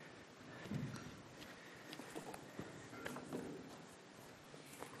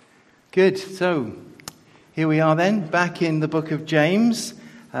Good. So here we are then, back in the book of James.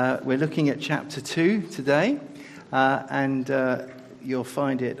 We're looking at chapter 2 today, and you'll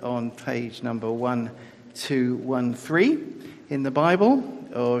find it on page number 1213 in the Bible,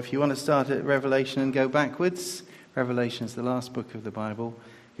 or if you want to start at Revelation and go backwards, Revelation is the last book of the Bible,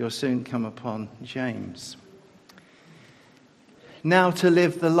 you'll soon come upon James. Now to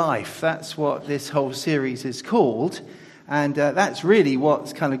live the life, that's what this whole series is called. And that's really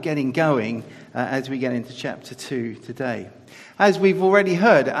what's kind of getting going as we get into chapter 2 today. As we've already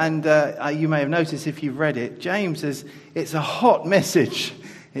heard, and you may have noticed if you've read it, James it's a hot message.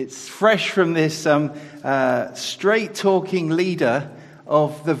 It's fresh from this straight-talking leader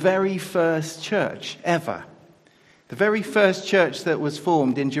of the very first church ever. The very first church that was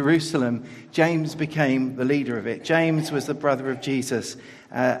formed in Jerusalem, James became the leader of it. James was the brother of Jesus,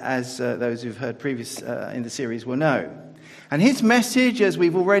 as those who've heard previous in the series will know. And his message, as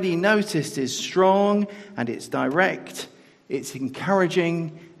we've already noticed, is strong and it's direct, it's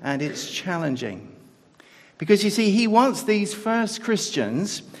encouraging and it's challenging. Because you see, he wants these first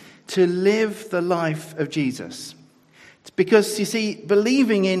Christians to live the life of Jesus. Because, you see,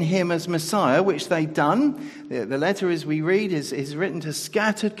 believing in him as Messiah, which they'd done, the letter as we read is written to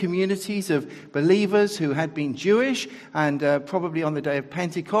scattered communities of believers who had been Jewish and probably on the day of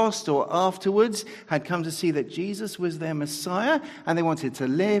Pentecost or afterwards had come to see that Jesus was their Messiah, and they wanted to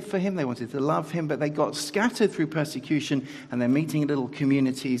live for him, they wanted to love him, but they got scattered through persecution and they're meeting little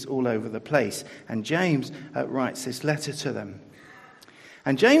communities all over the place. And James writes this letter to them.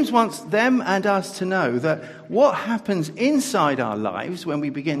 And James wants them and us to know that what happens inside our lives when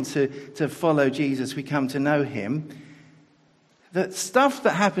we begin to follow Jesus, we come to know him, that stuff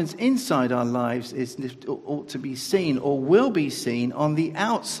that happens inside our lives ought to be seen or will be seen on the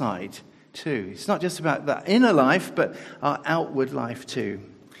outside too. It's not just about the inner life, but our outward life too.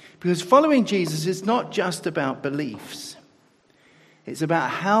 Because following Jesus is not just about beliefs. It's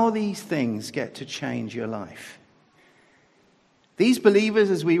about how these things get to change your life. These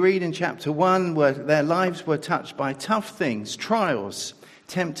believers, as we read in chapter 1, their lives were touched by tough things, trials,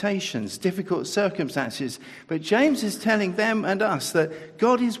 temptations, difficult circumstances. But James is telling them and us that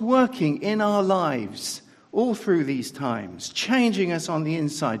God is working in our lives all through these times, changing us on the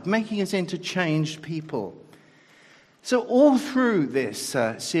inside, making us into changed people. So all through this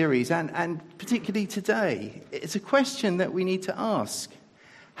series, and particularly today, it's a question that we need to ask.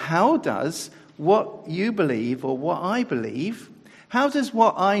 How does what you believe or what I believe, how does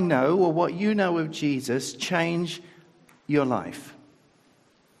what I know or what you know of Jesus change your life?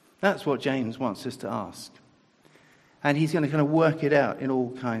 That's what James wants us to ask. And he's going to kind of work it out in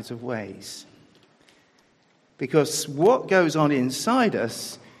all kinds of ways. Because what goes on inside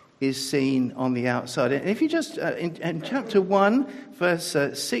us is seen on the outside. And if you just, in chapter 1, verse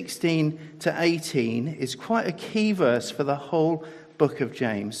 16 to 18, is quite a key verse for the whole book of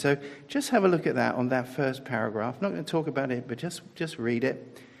James. So just have a look at that on that first paragraph. I'm not going to talk about it, but just read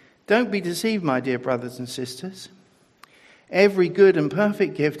it. Don't be deceived, my dear brothers and sisters. Every good and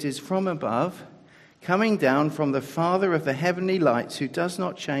perfect gift is from above, coming down from the Father of the heavenly lights, who does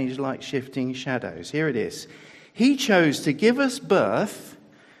not change like shifting shadows. Here it is. He chose to give us birth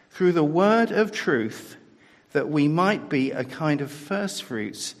through the word of truth, that we might be a kind of first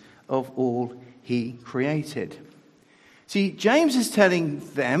fruits of all he created. See, James is telling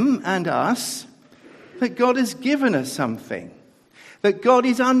them and us that God has given us something, that God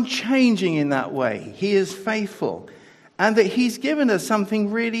is unchanging in that way. He is faithful, and that he's given us something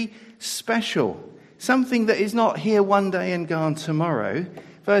really special, something that is not here one day and gone tomorrow.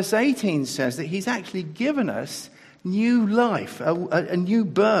 Verse 18 says that he's actually given us new life, a new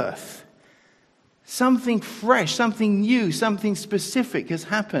birth. Something fresh, something new, something specific has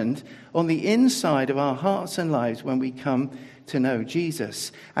happened on the inside of our hearts and lives when we come to know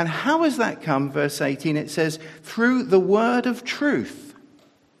Jesus. And how has that come? Verse 18, it says, through the word of truth.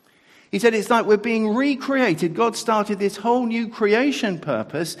 He said it's like we're being recreated. God started this whole new creation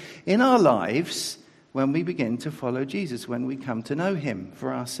purpose in our lives when we begin to follow Jesus, when we come to know him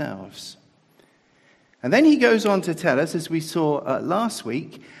for ourselves. And then he goes on to tell us, as we saw last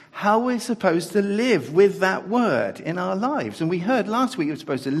week, how we're supposed to live with that word in our lives. And we heard last week we're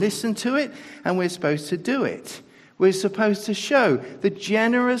supposed to listen to it and we're supposed to do it. We're supposed to show the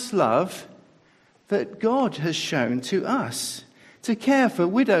generous love that God has shown to us, to care for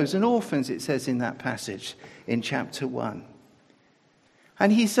widows and orphans, it says in that passage in chapter 1.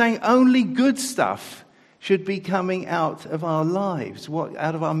 And he's saying only good stuff should be coming out of our lives,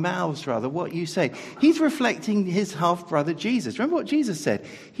 out of our mouths rather, what you say. He's reflecting his half-brother Jesus. Remember what Jesus said?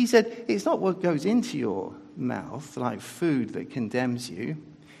 He said, it's not what goes into your mouth, like food, that condemns you.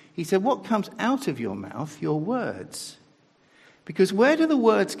 He said, what comes out of your mouth? Your words. Because where do the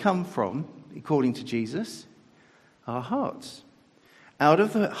words come from, according to Jesus? Our hearts. Out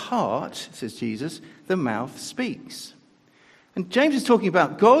of the heart, says Jesus, the mouth speaks. And James is talking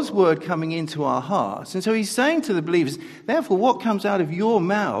about God's word coming into our hearts. And so he's saying to the believers, therefore, what comes out of your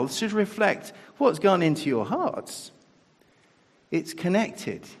mouths should reflect what's gone into your hearts. It's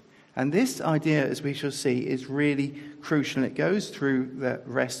connected. And this idea, as we shall see, is really crucial. It goes through the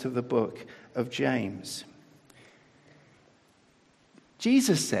rest of the book of James.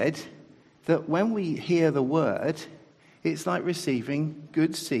 Jesus said that when we hear the word, it's like receiving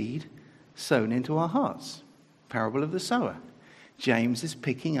good seed sown into our hearts. Parable of the sower. James is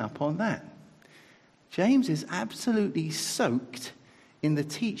picking up on that. James is absolutely soaked in the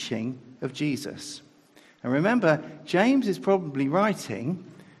teaching of Jesus. And remember, James is probably writing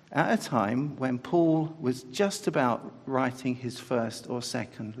at a time when Paul was just about writing his first or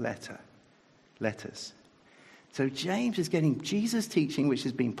second letters. So James is getting Jesus' teaching, which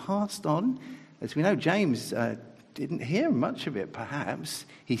has been passed on. As we know, James didn't hear much of it, perhaps.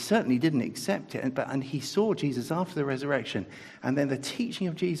 He certainly didn't accept it, and he saw Jesus after the resurrection. And then the teaching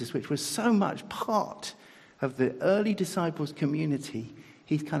of Jesus, which was so much part of the early disciples' community,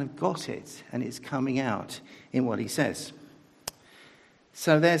 he's kind of got it, and it's coming out in what he says.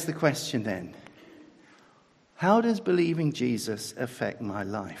 So there's the question then. How does believing Jesus affect my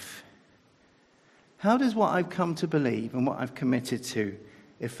life? How does what I've come to believe and what I've committed to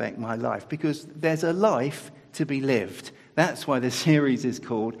affect my life? Because there's a life to be lived. That's why the series is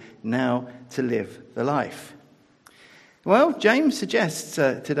called Now to Live the Life. Well, James suggests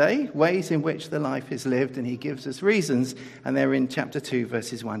today ways in which the life is lived, and he gives us reasons, and they're in chapter 2,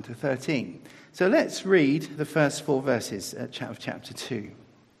 verses 1 to 13. So let's read the first 4 verses of chapter 2.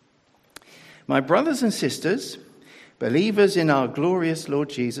 My brothers and sisters, believers in our glorious Lord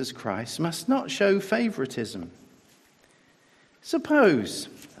Jesus Christ, must not show favoritism. Suppose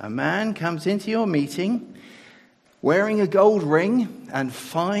a man comes into your meeting wearing a gold ring and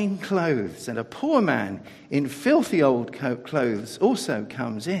fine clothes, and a poor man in filthy old clothes also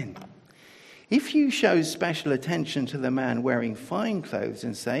comes in. If you show special attention to the man wearing fine clothes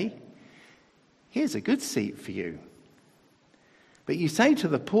and say, here's a good seat for you, but you say to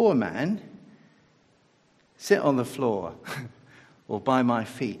the poor man, sit on the floor or by my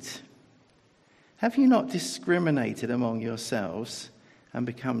feet, have you not discriminated among yourselves and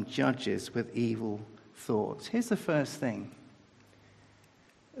become judges with evil thoughts? Here's the first thing.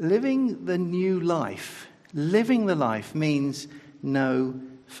 Living the new life, living the life means no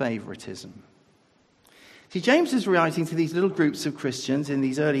favoritism. See, James is writing to these little groups of Christians in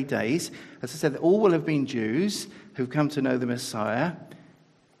these early days. As I said, all will have been Jews who've come to know the Messiah.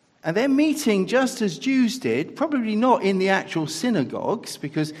 And they're meeting just as Jews did, probably not in the actual synagogues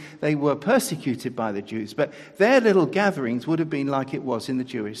because they were persecuted by the Jews, but their little gatherings would have been like it was in the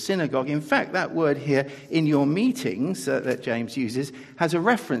Jewish synagogue. In fact, that word here, in your meetings, that James uses, has a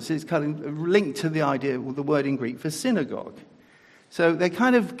reference. It's kind of linked to the idea of the word in Greek for synagogue. So they're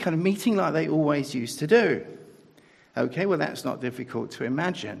kind of meeting like they always used to do. Okay, well, that's not difficult to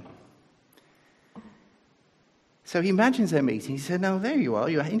imagine. So he imagines their meeting. He said, now there you are,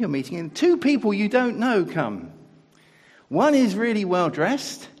 you're in your meeting, and 2 people you don't know come. One is really well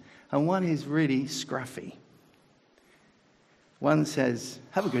dressed, and one is really scruffy. One says,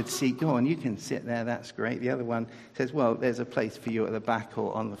 have a good seat, go on, you can sit there, that's great. The other one says, well, there's a place for you at the back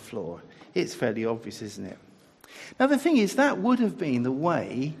or on the floor. It's fairly obvious, isn't it? Now the thing is, that would have been the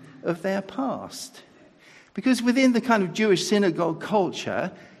way of their past. Because within the kind of Jewish synagogue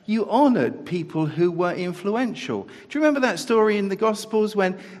culture, you honoured people who were influential. Do you remember that story in the Gospels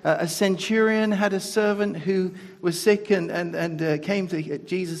when a centurion had a servant who was sick and came to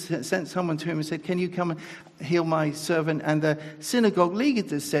Jesus, sent someone to him and said, can you come and heal my servant? And the synagogue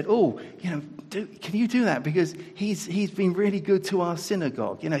leaders said, can you do that? Because he's been really good to our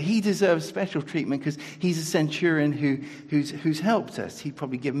synagogue. He deserves special treatment because he's a centurion who's helped us. He'd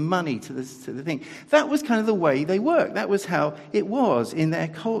probably give money to the thing. That was kind of the way they worked. That was how it was in their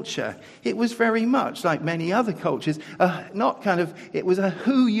culture. It was very much like many other cultures, it was a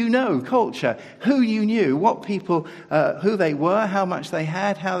who you know culture. Who you knew, what people, who they were, how much they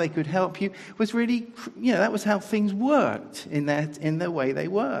had, how they could help you, was really, that was how things worked in the way they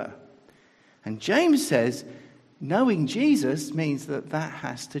were. And James says, knowing Jesus means that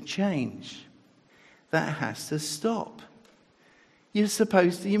has to change. That has to stop.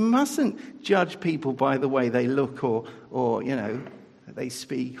 You mustn't judge people by the way they look or they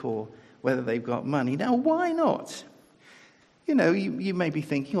speak or whether they've got money. Now, why not? you may be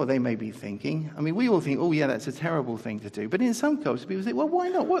thinking, or they may be thinking, I mean, we all think, oh yeah, that's a terrible thing to do. But in some cultures, people say, well, why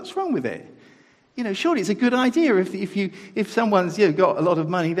not? What's wrong with it? Surely it's a good idea if someone's got a lot of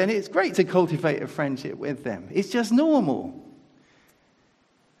money, then it's great to cultivate a friendship with them. It's just normal.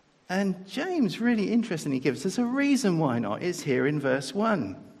 And James really interestingly gives us a reason why not. It's here in verse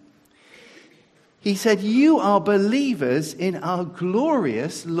 1. He said, you are believers in our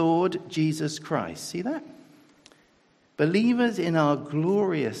glorious Lord Jesus Christ. See that? Believers in our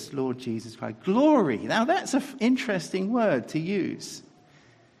glorious Lord Jesus Christ. Glory. Now that's an interesting word to use.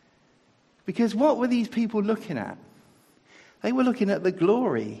 Because what were these people looking at? They were looking at the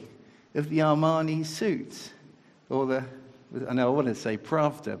glory of the Armani suit. Or I want to say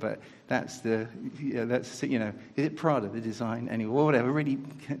Pravda, but is it Prada, the design? Anyway, or whatever, really,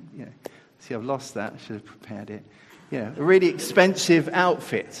 see, I've lost that. I should have prepared it. A really expensive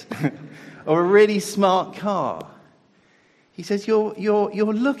outfit or a really smart car. He says you're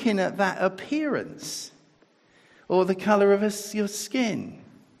looking at that appearance or the colour of your skin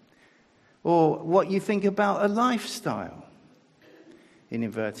or what you think about a lifestyle, in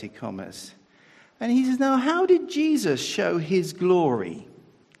inverted commas. And he says, now, how did Jesus show his glory?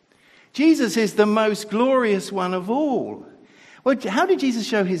 Jesus is the most glorious one of all. Well, how did Jesus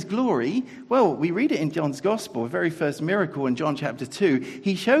show his glory? Well, we read it in John's Gospel, the very first miracle in John chapter 2.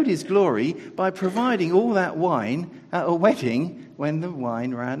 He showed his glory by providing all that wine at a wedding when the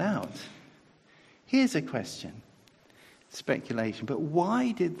wine ran out. Here's a question, speculation, but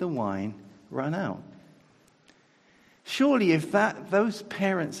why did the wine run out? Surely if those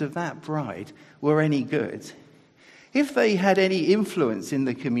parents of that bride were any good, if they had any influence in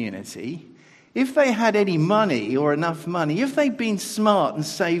the community, if they had any money or enough money, if they'd been smart and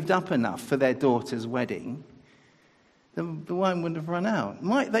saved up enough for their daughter's wedding, then the wine wouldn't have run out.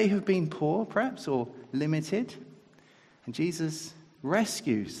 Might they have been poor, perhaps, or limited? And Jesus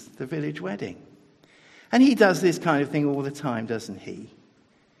rescues the village wedding. And he does this kind of thing all the time, doesn't he?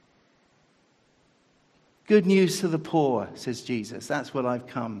 Good news to the poor, says Jesus. That's what I've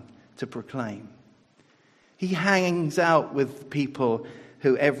come to proclaim. He hangs out with people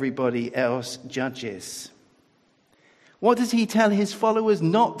who everybody else judges. What does he tell his followers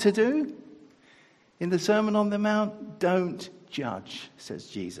not to do? In the Sermon on the Mount, don't judge, says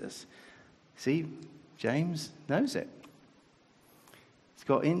Jesus. See, James knows it. It's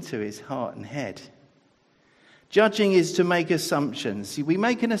got into his heart and head. Judging is to make assumptions. See, we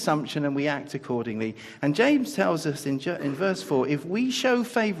make an assumption and we act accordingly. And James tells us in verse 4, if we show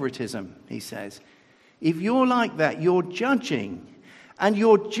favoritism, he says, if you're like that, you're judging. And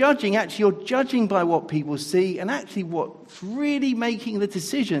you're judging by what people see and actually what's really making the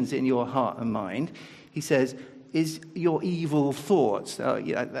decisions in your heart and mind, he says, is your evil thoughts.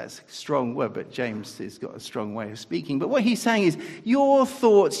 That's a strong word, but James has got a strong way of speaking. But what he's saying is your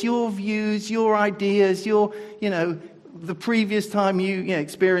thoughts, your views, your ideas, the previous time you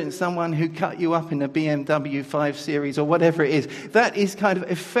experienced someone who cut you up in a BMW 5 Series or whatever it is, that is kind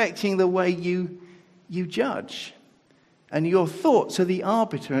of affecting the way you judge. And your thoughts are the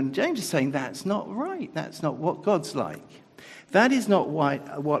arbiter. And James is saying that's not right. That's not what God's like. That is not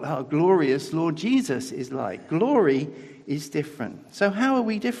what our glorious Lord Jesus is like. Glory is different. So how are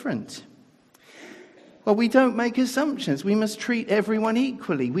we different? Well, we don't make assumptions. We must treat everyone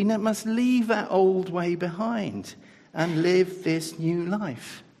equally. We must leave that old way behind and live this new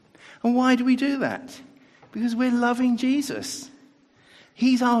life. And why do we do that? Because we're loving Jesus.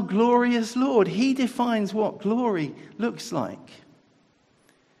 He's our glorious Lord. He defines what glory looks like.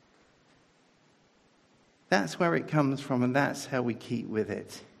 That's where it comes from, and that's how we keep with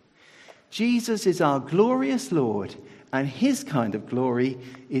it. Jesus is our glorious Lord, and his kind of glory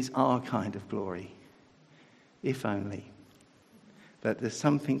is our kind of glory. If only. But there's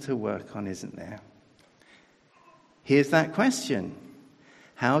something to work on, isn't there? Here's that question.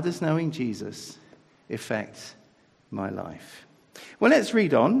 How does knowing Jesus affect my life? Well, let's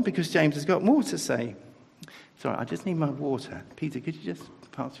read on, because James has got more to say. Sorry, I just need my water. Peter, could you just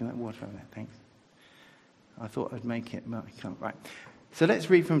pass me that water over there? Thanks. I thought I'd make it, but I can't. Right. So let's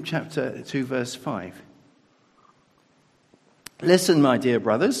read from chapter 2, verse 5. Listen, my dear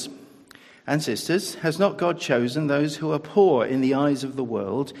brothers and sisters, has not God chosen those who are poor in the eyes of the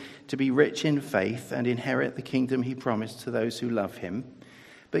world to be rich in faith and inherit the kingdom he promised to those who love him?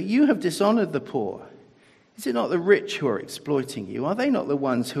 But you have dishonored the poor. Is it not the rich who are exploiting you? Are they not the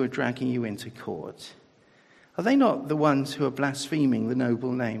ones who are dragging you into court? Are they not the ones who are blaspheming the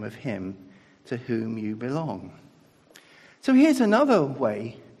noble name of him to whom you belong? So here's another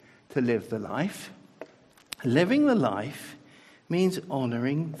way to live the life. Living the life means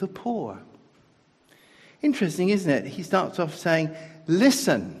honouring the poor. Interesting, isn't it? He starts off saying,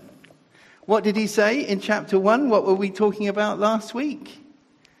 listen. What did he say in chapter 1? What were we talking about last week?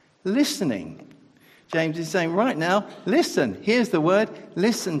 Listening. James is saying, right now, listen. Here's the word,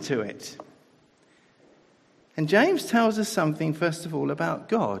 listen to it. And James tells us something, first of all, about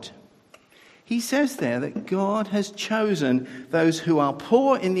God. He says there that God has chosen those who are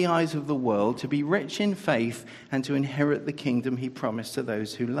poor in the eyes of the world to be rich in faith and to inherit the kingdom he promised to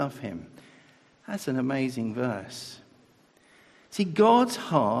those who love him. That's an amazing verse. See, God's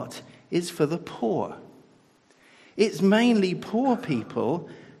heart is for the poor. It's mainly poor people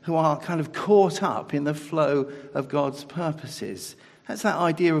who are kind of caught up in the flow of God's purposes. That's that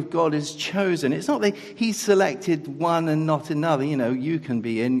idea of God is chosen. It's not that he's selected one and not another, you can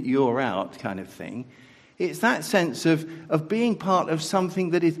be in, you're out kind of thing. It's that sense of being part of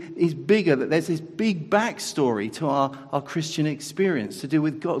something that is bigger, that there's this big backstory to our Christian experience to do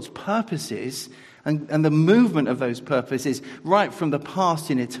with God's purposes and the movement of those purposes right from the past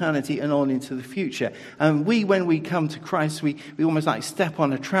in eternity and on into the future. And when we come to Christ, we almost like step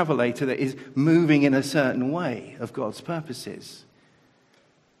on a travelator that is moving in a certain way of God's purposes.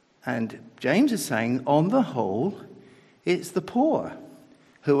 And James is saying, on the whole, it's the poor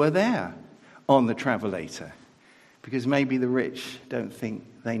who are there on the travelator. Because maybe the rich don't think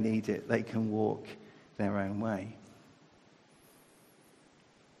they need it. They can walk their own way.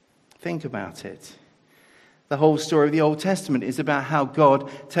 Think about it. The whole story of the Old Testament is about how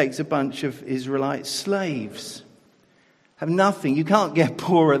God takes a bunch of Israelite slaves. Have nothing. You can't get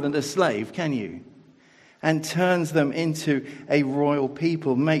poorer than a slave, can you? And turns them into a royal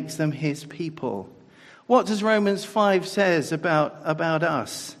people, makes them his people. What does Romans 5 says about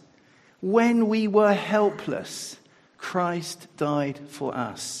us? When we were helpless, Christ died for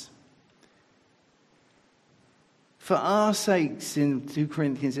us. For our sakes, in 2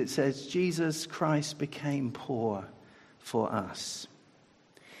 Corinthians it says, Jesus Christ became poor for us.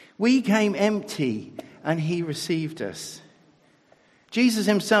 We came empty and he received us. Jesus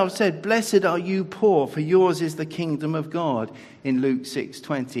himself said, blessed are you poor, for yours is the kingdom of God, in Luke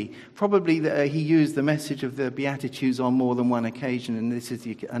 6:20. Probably he used the message of the Beatitudes on more than one occasion, and this is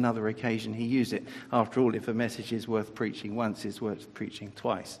another occasion he used it. After all, if a message is worth preaching once, it's worth preaching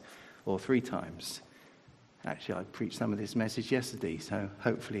twice or 3 times. Actually, I preached some of this message yesterday, so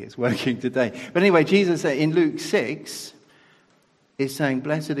hopefully it's working today. But anyway, Jesus in Luke 6 is saying,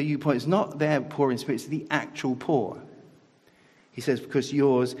 blessed are you poor. It's not their poor in spirit, it's the actual poor. He says, because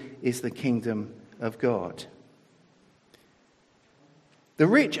yours is the kingdom of God. The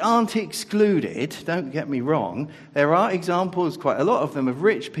rich aren't excluded, don't get me wrong. There are examples, quite a lot of them, of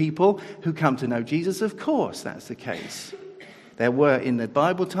rich people who come to know Jesus. Of course, that's the case. There were in the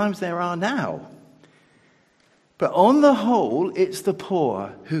Bible times, there are now. But on the whole, it's the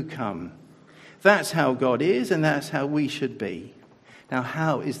poor who come. That's how God is, and that's how we should be. Now,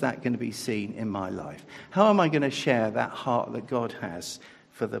 how is that going to be seen in my life? How am I going to share that heart that God has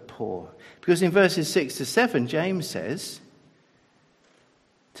for the poor? Because in verses 6 to 7, James says,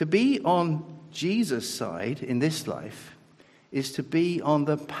 to be on Jesus' side in this life is to be on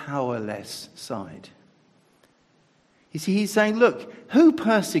the powerless side. You see, he's saying, look, who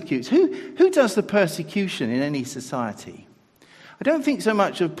persecutes? Who does the persecution in any society? I don't think so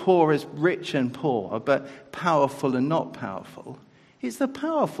much of poor as rich and poor, but powerful and not powerful. It's the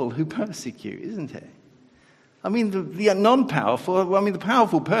powerful who persecute, isn't it? I mean, the non-powerful, the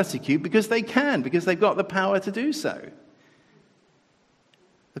powerful persecute because they can, because they've got the power to do so.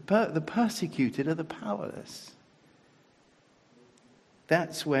 The persecuted are the powerless.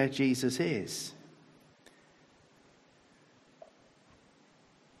 That's where Jesus is.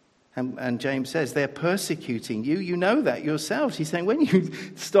 And James says, they're persecuting you. You know that yourselves. He's saying, when you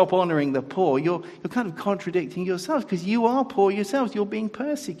stop honoring the poor, you're kind of contradicting yourselves, because you are poor yourselves. You're being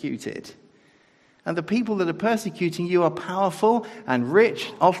persecuted. And the people that are persecuting you are powerful and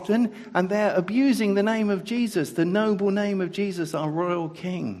rich often, and they're abusing the name of Jesus, the noble name of Jesus, our royal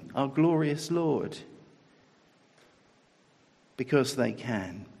King, our glorious Lord, because they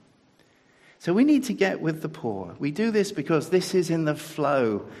can. So we need to get with the poor. We do this because this is in the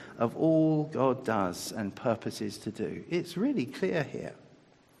flow of all God does and purposes to do. It's really clear here.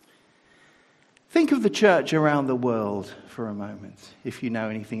 Think of the church around the world for a moment, if you know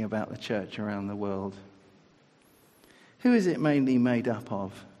anything about the church around the world. Who is it mainly made up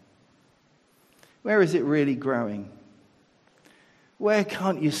of? Where is it really growing? Where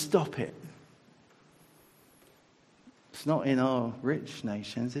can't you stop it? It's not in our rich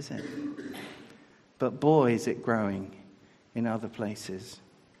nations, is it? But boy, is it growing in other places,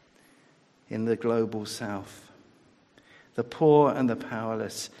 in the global south. The poor and the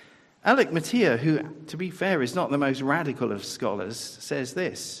powerless Alec Motyer, who, to be fair, is not the most radical of scholars, says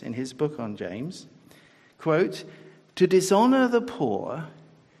this in his book on James, quote, "To dishonor the poor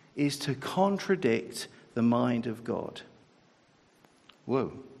is to contradict the mind of God."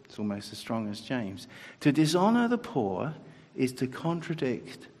 Whoa, it's almost as strong as James. To dishonor the poor is to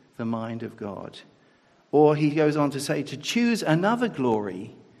contradict the mind of God. Or he goes on to say, to choose another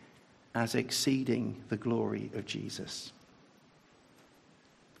glory as exceeding the glory of Jesus.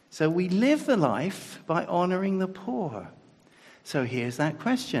 So we live the life by honoring the poor. So here's that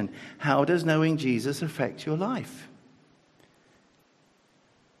question. How does knowing Jesus affect your life?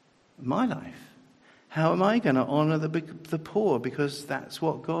 My life. How am I going to honor the poor? Because that's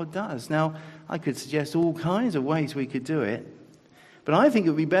what God does. Now, I could suggest all kinds of ways we could do it. But I think it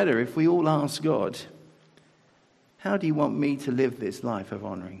would be better if we all ask God, how do you want me to live this life of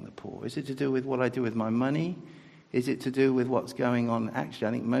honoring the poor? Is it to do with what I do with my money? Is it to do with what's going on? Actually,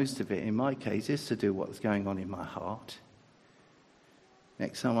 I think most of it, in my case, is to do with what's going on in my heart.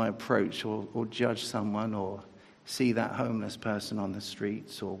 Next time I approach or judge someone or see that homeless person on the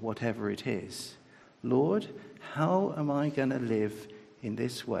streets or whatever it is, Lord, how am I going to live in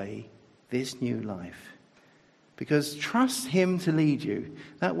this way, this new life? Because trust him to lead you.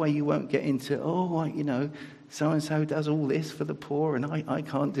 That way you won't get into, so-and-so does all this for the poor and I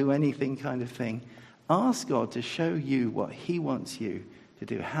can't do anything kind of thing. Ask God to show you what he wants you to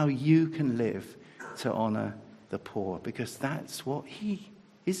do, how you can live to honor the poor, because that's what he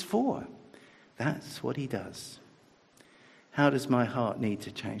is for. That's what he does. How does my heart need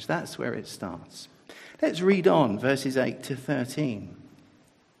to change? That's where it starts. Let's read on, verses 8 to 13.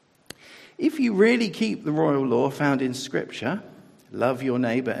 If you really keep the royal law found in Scripture, love your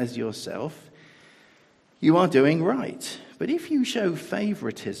neighbor as yourself, you are doing right. But if you show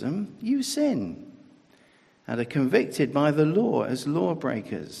favoritism, you sin and are convicted by the law as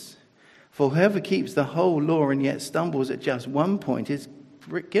lawbreakers. For whoever keeps the whole law and yet stumbles at just one point is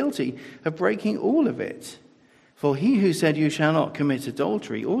guilty of breaking all of it. For he who said you shall not commit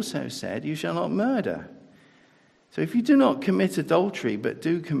adultery also said you shall not murder. So if you do not commit adultery but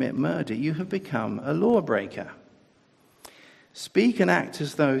do commit murder, you have become a lawbreaker. Speak and act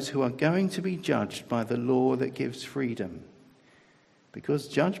as those who are going to be judged by the law that gives freedom. Because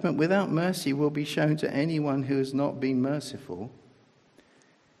judgment without mercy will be shown to anyone who has not been merciful.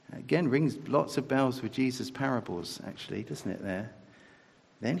 Again, rings lots of bells with Jesus' parables, actually, doesn't it there?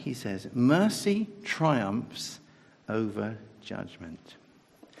 Then he says, mercy triumphs over judgment.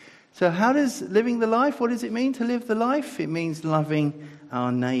 So how does living the life, what does it mean to live the life? It means loving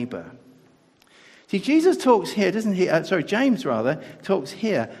our neighbour. See, Jesus talks here, doesn't he? James talks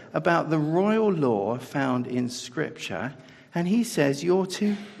here about the royal law found in Scripture. And he says you're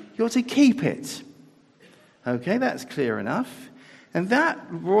to keep it. Okay, that's clear enough. And that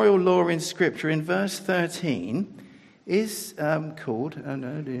royal law in Scripture in verse 13 is called...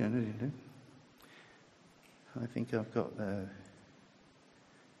 I think I've got the...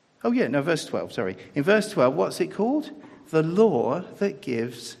 verse 12, sorry. In verse 12, what's it called? The law that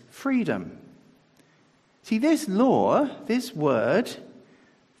gives freedom. See, this law, this word,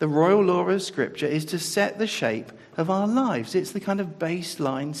 the royal law of Scripture, is to set the shape of our lives. It's the kind of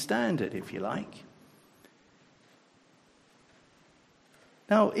baseline standard, if you like.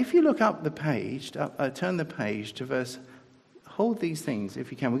 Now, if you look up the page, turn the page to verse... Hold these things if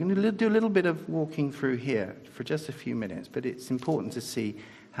you can. We're going to do a little bit of walking through here for just a few minutes, but it's important to see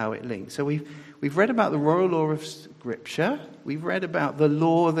how it links. So we've read about the royal law of Scripture. We've read about the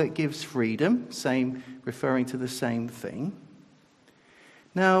law that gives freedom, referring to the same thing.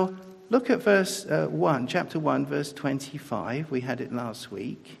 Now, look at verse 1, chapter 1, verse 25. We had it last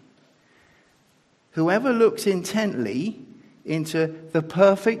week. Whoever looks intently into the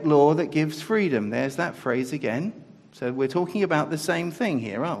perfect law that gives freedom. There's that phrase again. So we're talking about the same thing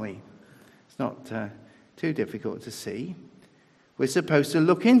here, aren't we? It's not too difficult to see. We're supposed to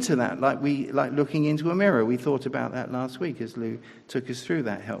look into that like looking into a mirror. We thought about that last week as Lou took us through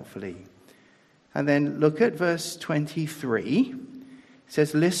that helpfully. And then look at verse 23. It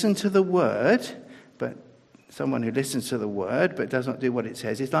says, listen to the word, but someone who listens to the word but does not do what it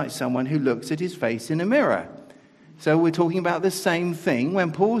says is like someone who looks at his face in a mirror. So we're talking about the same thing.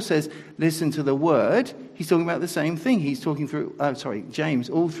 When Paul says, listen to the word, he's talking about the same thing. He's talking through, James,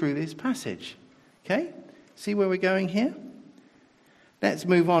 all through this passage. Okay? See where we're going here? Let's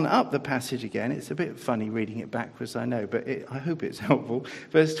move on up the passage again. It's a bit funny reading it backwards, I know, but I hope it's helpful.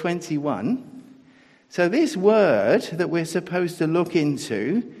 Verse 21. So this word that we're supposed to look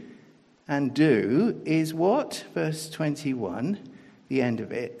into and do is what? Verse 21, the end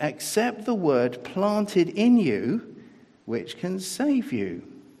of it. Accept the word planted in you, which can save you.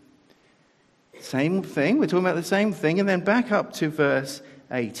 Same thing. We're talking about the same thing. And then back up to verse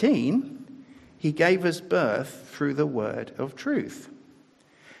 18. He gave us birth through the word of truth.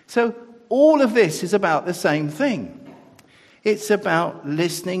 So all of this is about the same thing. It's about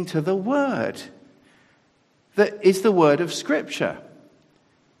listening to the word. That is the word of Scripture,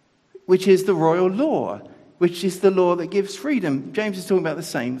 which is the royal law, which is the law that gives freedom. James is talking about the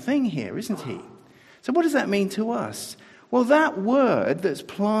same thing here, isn't he? So what does that mean to us? Well, that word that's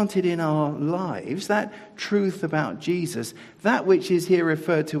planted in our lives, that truth about Jesus, that which is here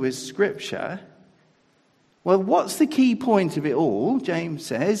referred to as Scripture, well, what's the key point of it all, James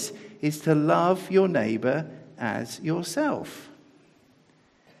says, is to love your neighbour as yourself.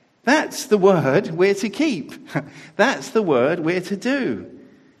 That's the word we're to keep. That's the word we're to do.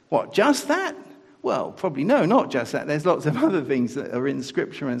 What, just that? Well, probably no, not just that. There's lots of other things that are in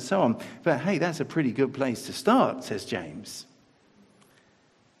Scripture and so on. But hey, that's a pretty good place to start, says James.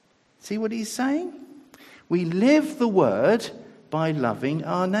 See what he's saying? We live the word by loving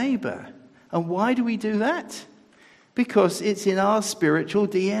our neighbour. And why do we do that? Because it's in our spiritual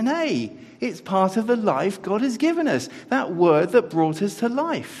DNA. It's part of the life God has given us. That word that brought us to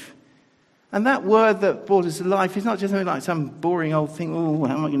life. And that word that brought us to life is not just like some boring old thing, oh,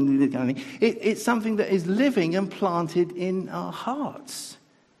 how am I going to do this kind of thing? It's something that is living and planted in our hearts,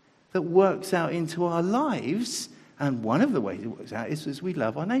 that works out into our lives. And one of the ways it works out is as we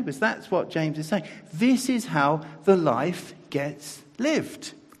love our neighbours. That's what James is saying. This is how the life gets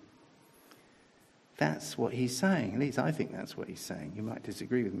lived. That's what he's saying. At least I think that's what he's saying. You might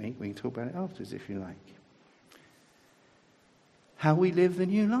disagree with me. We can talk about it afterwards if you like. How we live the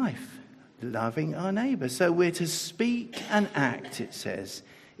new life. Loving our neighbour. So we're to speak and act, it says,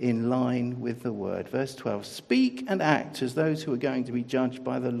 in line with the word. Verse 12, speak and act as those who are going to be judged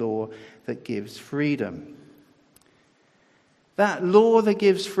by the law that gives freedom. That law that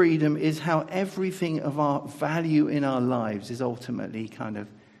gives freedom is how everything of our value in our lives is ultimately kind of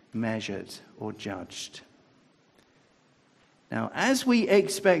measured or judged. Now, as we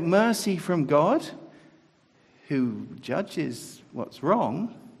expect mercy from God, who judges what's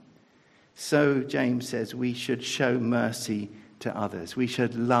wrong, so James says we should show mercy to others. We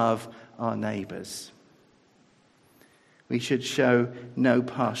should love our neighbours. We should show no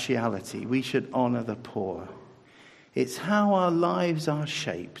partiality. We should honour the poor. It's how our lives are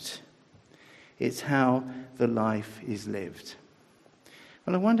shaped. It's how the life is lived.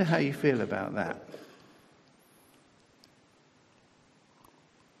 Well, I wonder how you feel about that.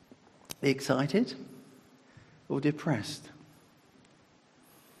 Excited or depressed?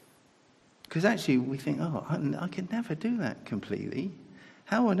 Because actually we think, oh, I could never do that completely.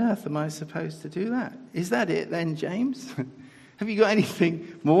 How on earth am I supposed to do that? Is that it then, James? Have you got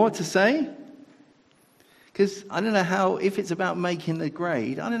anything more to say? Because I don't know how, if it's about making the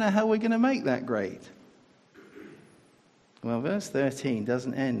grade, I don't know how we're going to make that grade. Well, verse 13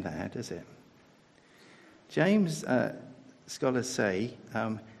 doesn't end there, does it? James, scholars say,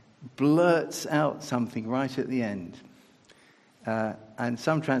 blurts out something right at the end. And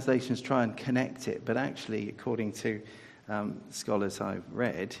some translations try and connect it, but actually, according to scholars I've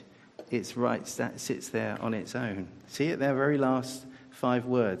read, it's right, that sits there on its own. See it there, very last 5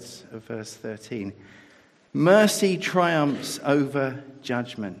 words of verse 13. Mercy triumphs over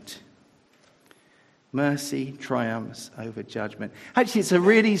judgment. Mercy triumphs over judgment. Actually, it's a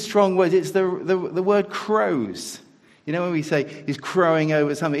really strong word. It's the word crows. You know, when we say he's crowing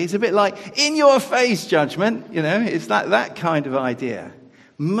over something, it's a bit like, in your face, judgment. You know, it's that kind of idea.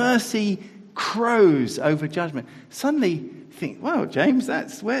 Mercy crows over judgment. Suddenly you think, well, James,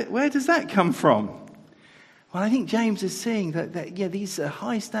 that's where does that come from? Well, I think James is seeing that these are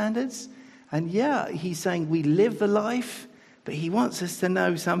high standards. And he's saying we live the life, but he wants us to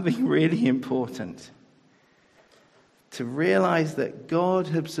know something really important. To realize that God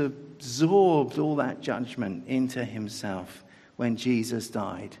has absorbed all that judgment into himself when Jesus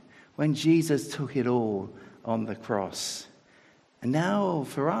died, when Jesus took it all on the cross. And now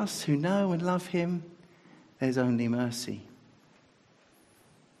for us who know and love him, there's only mercy.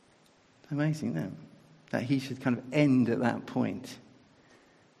 It's amazing, isn't it? That he should kind of end at that point.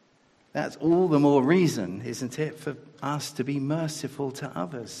 That's all the more reason, isn't it, for us to be merciful to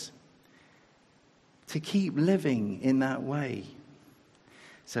others. To keep living in that way.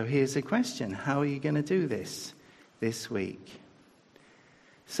 So here's the question. How are you going to do this week?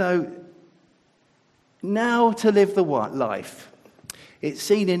 So, now to live the life. It's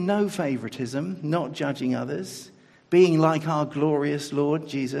seen in no favoritism, not judging others, being like our glorious Lord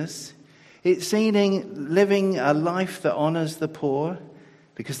Jesus. It's seen in living a life that honours the poor,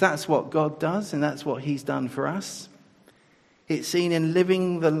 because that's what God does and that's what he's done for us. It's seen in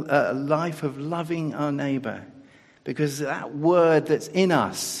living the life of loving our neighbour, because that word that's in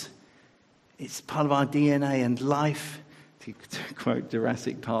us, it's part of our DNA, and life, to quote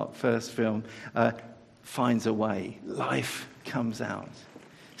Jurassic Park first film, finds a way. Life comes out.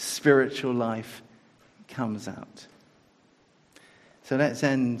 Spiritual life comes out. So let's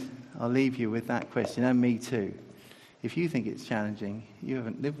end. I'll leave you with that question, and me too. If you think it's challenging, you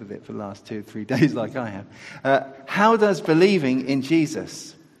haven't lived with it for the last 2 or 3 days like I have. How does believing in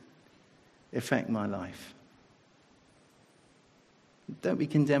Jesus affect my life? Don't be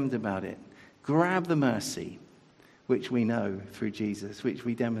condemned about it. Grab the mercy which we know through Jesus, which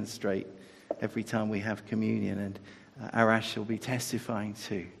we demonstrate every time we have communion, and Arash will be testifying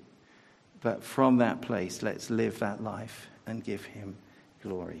to. But from that place, let's live that life and give him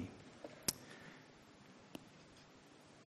glory.